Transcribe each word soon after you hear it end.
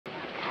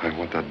I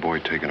want that boy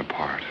taken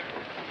apart.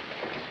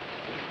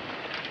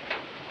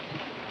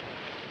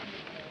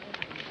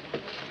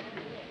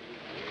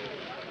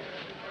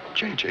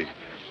 JJ,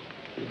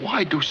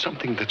 why do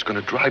something that's going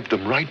to drive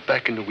them right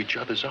back into each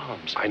other's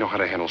arms? I know how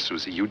to handle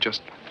Susie. You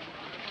just...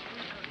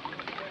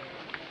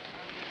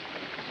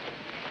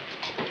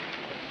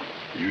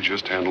 You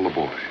just handle the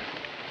boy.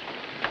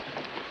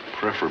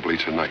 Preferably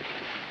tonight.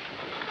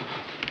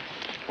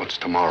 What's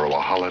tomorrow, a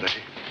holiday?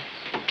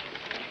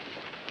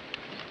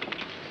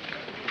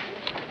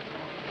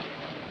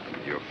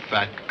 Your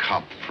fat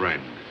cop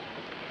friend.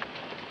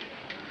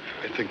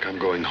 I think I'm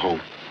going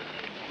home.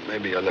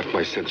 Maybe I left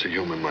my sense of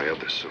humor in my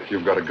other suit.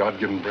 You've got a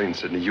God-given brain,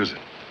 Sidney. Use it.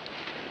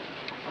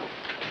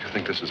 You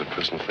think this is a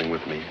personal thing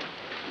with me?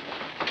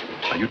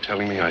 Are you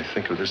telling me I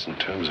think of this in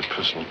terms of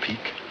personal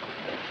pique?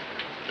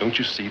 Don't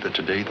you see that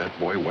today that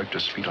boy wiped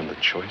his feet on the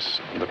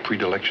choice and the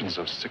predilections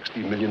of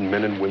 60 million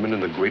men and women in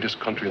the greatest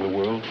country in the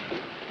world?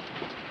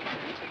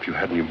 If you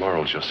had any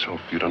morals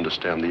yourself, you'd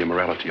understand the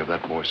immorality of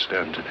that boy's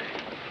stand today.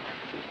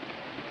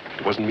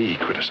 It wasn't me he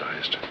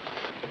criticized.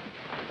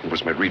 It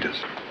was my readers.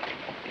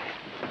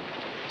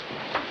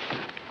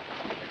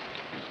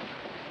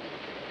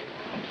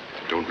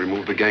 Don't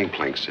remove the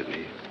gangplank,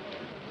 Sidney.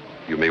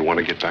 You may want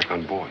to get back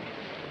on board.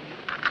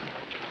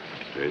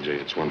 JJ,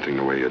 it's one thing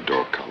to wear your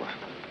dog collar.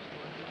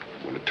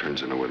 When it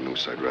turns into a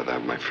noose, I'd rather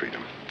have my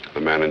freedom. The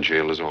man in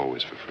jail is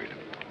always for freedom.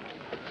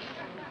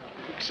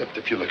 Except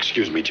if you'll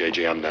excuse me,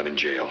 JJ, I'm not in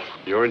jail.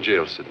 You're in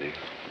jail, Sidney.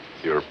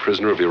 You're a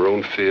prisoner of your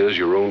own fears,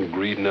 your own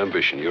greed and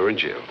ambition. You're in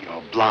jail.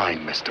 You're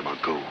blind, Mr.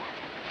 Magoo.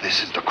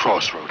 This is the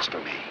crossroads for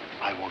me.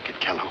 I won't get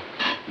Kello.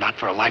 Not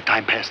for a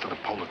lifetime pass to the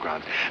Polar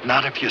Grounds.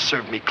 Not if you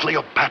serve me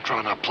Cleopatra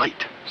on a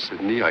plate.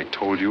 Sidney, I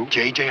told you.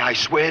 JJ, I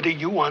swear to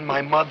you on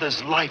my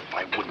mother's life,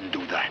 I wouldn't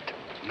do that.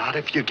 Not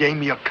if you gave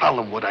me a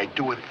column would I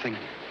do a thing.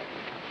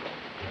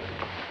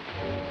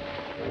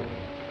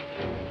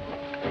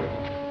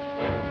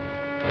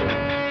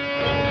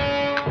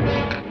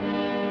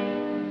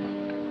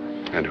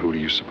 And who do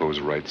you suppose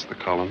writes the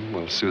column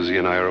while Susie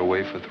and I are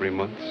away for 3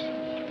 months?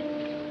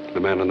 The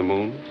man on the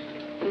moon?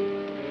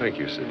 Thank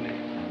you, Sidney.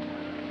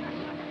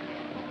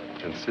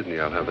 And Sidney,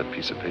 I'll have that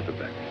piece of paper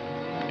back.